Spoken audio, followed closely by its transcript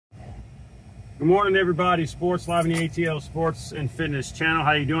Good morning, everybody. Sports live on the ATL Sports and Fitness channel.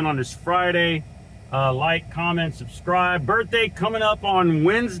 How you doing on this Friday? Like, comment, subscribe. Birthday coming up on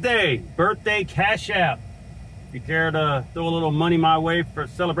Wednesday. Birthday Cash App. If you care to throw a little money my way for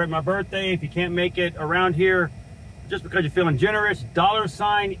celebrate my birthday, if you can't make it around here, just because you're feeling generous,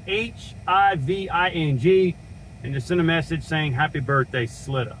 $HIVing, and just send a message saying happy birthday,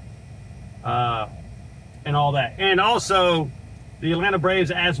 Slita, and all that. And also, the Atlanta Braves,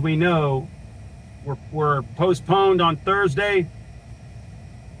 as we know, were postponed on Thursday,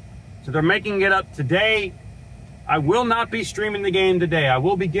 so they're making it up today. I will not be streaming the game today. I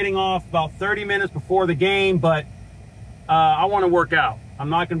will be getting off about 30 minutes before the game, but I want to work out. I'm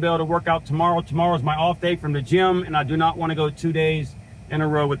not going to be able to work out tomorrow. Tomorrow is my off day from the gym, and I do not want to go 2 days in a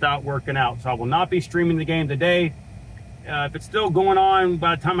row without working out. So I will not be streaming the game today. If it's still going on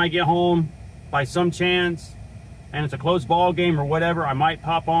by the time I get home, by some chance, and it's a close ball game or whatever, I might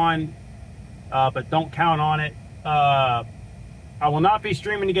pop on. But don't count on it. I will not be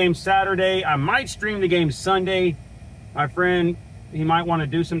streaming the game Saturday. I might stream the game Sunday. My friend, he might want to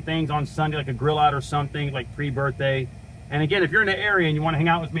do some things on Sunday, like a grill out or something, like pre-birthday. And again, if you're in the area and you want to hang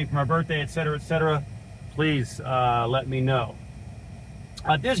out with me for my birthday, etc., please let me know.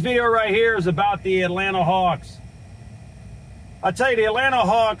 This video right here is about the Atlanta Hawks. I'll tell you, the Atlanta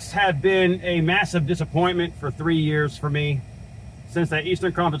Hawks have been a massive disappointment for 3 years for me. Since that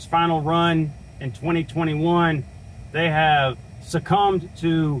Eastern Conference final run in 2021, they have succumbed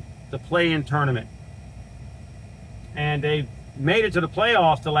to the play-in tournament. And they've made it to the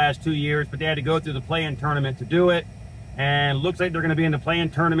playoffs the last 2 years, but they had to go through the play-in tournament to do it. And looks like they're going to be in the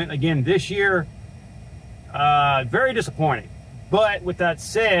play-in tournament again this year. Very disappointing. But with that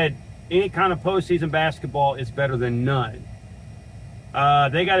said, any kind of postseason basketball is better than none.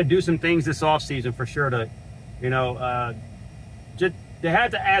 They got to do some things this offseason for sure to, they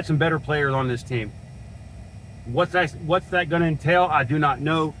had to add some better players on this team. What's that going to entail? I do not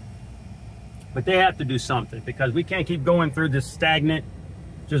know. But they have to do something, because we can't keep going through this stagnant,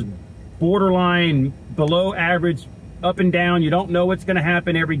 just borderline, below average, up and down. You don't know what's going to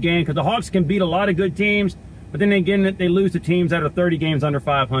happen every game, because the Hawks can beat a lot of good teams, but then again, they lose to teams that are 30 games under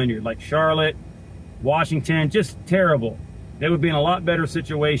 500, like Charlotte, Washington. Just terrible. They would be in a lot better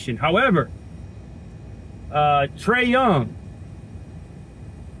situation. However, Trae Young,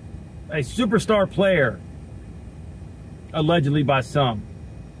 a superstar player, allegedly by some.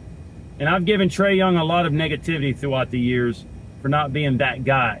 And I've given Trae Young a lot of negativity throughout the years for not being that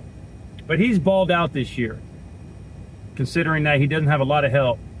guy. But he's balled out this year, considering that he doesn't have a lot of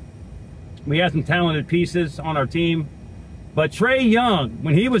help. We have some talented pieces on our team. But Trae Young,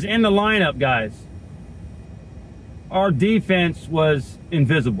 when he was in the lineup, guys, our defense was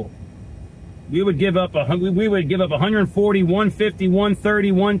invisible. We would give up 140, 150,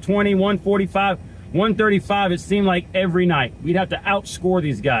 130, 120, 145, 135, it seemed like every night. We'd have to outscore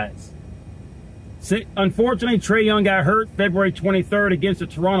these guys. Unfortunately, Trae Young got hurt February 23rd against the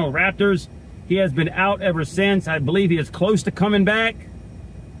Toronto Raptors. He has been out ever since. I believe he is close to coming back.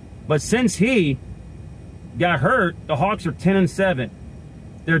 But since he got hurt, the Hawks are 10-7.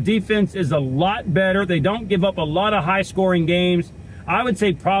 Their defense is a lot better. They don't give up a lot of high-scoring games. I would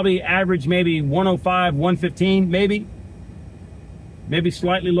say probably average maybe 105, 115, maybe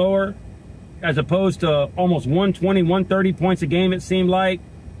slightly lower, as opposed to almost 120, 130 points a game, it seemed like.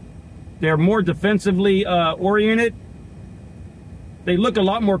 They're more defensively oriented. They look a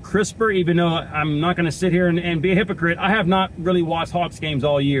lot more crisper, even though I'm not going to sit here and be a hypocrite. I have not really watched Hawks games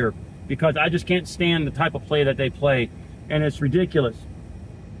all year, because I just can't stand the type of play that they play, and it's ridiculous.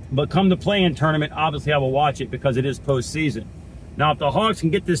 But come the play-in tournament, obviously I will watch it, because it is postseason. Now, if the Hawks can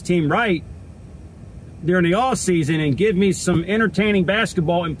get this team right during the offseason and give me some entertaining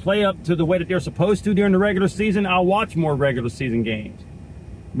basketball and play up to the way that they're supposed to during the regular season, I'll watch more regular season games.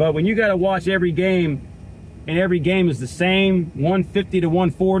 But when you got to watch every game, and every game is the same, 150 to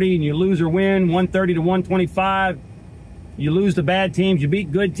 140, and you lose or win, 130 to 125, you lose to bad teams, you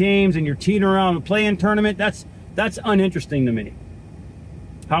beat good teams, and you're teetering around the play-in tournament, that's uninteresting to me.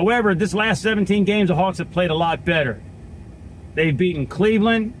 However, this last 17 games, the Hawks have played a lot better. They've beaten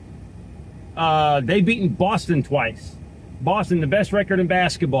Cleveland. They've beaten Boston twice. Boston, the best record in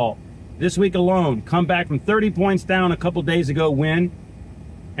basketball. This week alone, come back from 30 points down a couple days ago, win.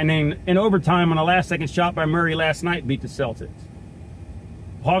 And then in overtime on a last-second shot by Murray last night, beat the Celtics.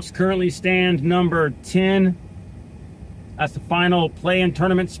 Hawks currently stand number 10. That's the final play-in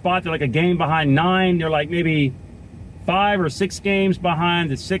tournament spot. They're like a game behind 9. They're like maybe 5 or 6 games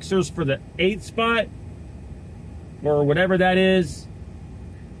behind the Sixers for the 8th spot, or whatever that is.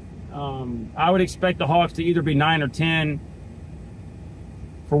 I would expect the Hawks to either be 9 or 10.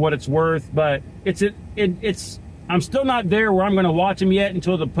 for what it's worth. But it's I'm still not there where I'm going to watch them yet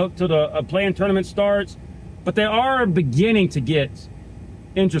until the play-in tournament starts. But they are beginning to get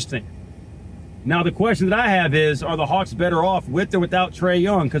interesting. Now the question that I have is, are the Hawks better off with or without Trae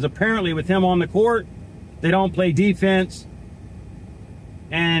Young? Because apparently with him on the court, they don't play defense,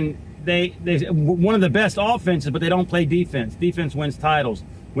 and they one of the best offenses, but they don't play defense. Defense wins titles.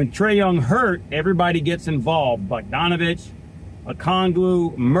 When Trae Young hurt, everybody gets involved. Bogdanovich,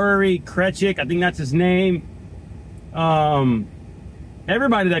 Okongwu, Murray, Krejcik, I think that's his name.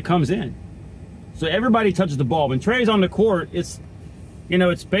 Everybody that comes in. So everybody touches the ball. When Trae's on the court, it's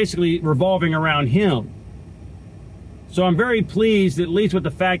basically revolving around him. So I'm very pleased, at least with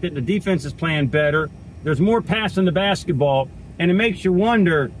the fact that the defense is playing better. There's more passing the basketball, and it makes you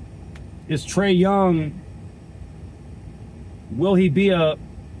wonder, is Trae Young, will he be a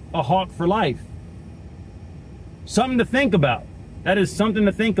Hawk for life? Something to think about. That is something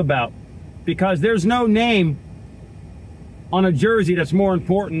to think about, because there's no name on a jersey that's more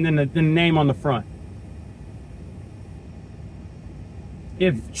important than the name on the front.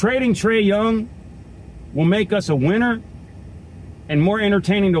 If trading Trae Young will make us a winner and more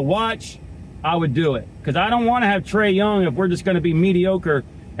entertaining to watch, I would do it. Because I don't want to have Trae Young if we're just going to be mediocre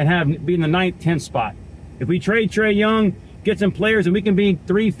and be in the 9th, 10th spot. If we trade Trae Young, get some players, and we can be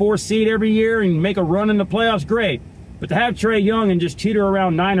 3-4 seed every year and make a run in the playoffs, great. But to have Trae Young and just teeter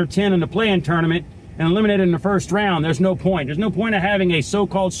around 9 or 10 in the play-in tournament and eliminate it in the first round, there's no point. There's no point of having a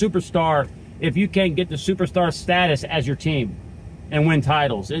so-called superstar if you can't get the superstar status as your team and win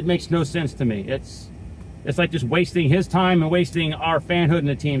titles. It makes no sense to me. It's like just wasting his time and wasting our fanhood and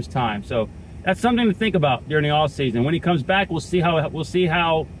the team's time. So that's something to think about during the offseason. When he comes back, we'll see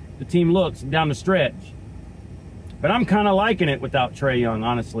how the team looks down the stretch. But I'm kind of liking it without Trae Young,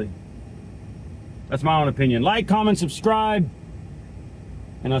 honestly. That's my own opinion. Like, comment, subscribe,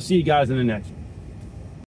 and I'll see you guys in the next one.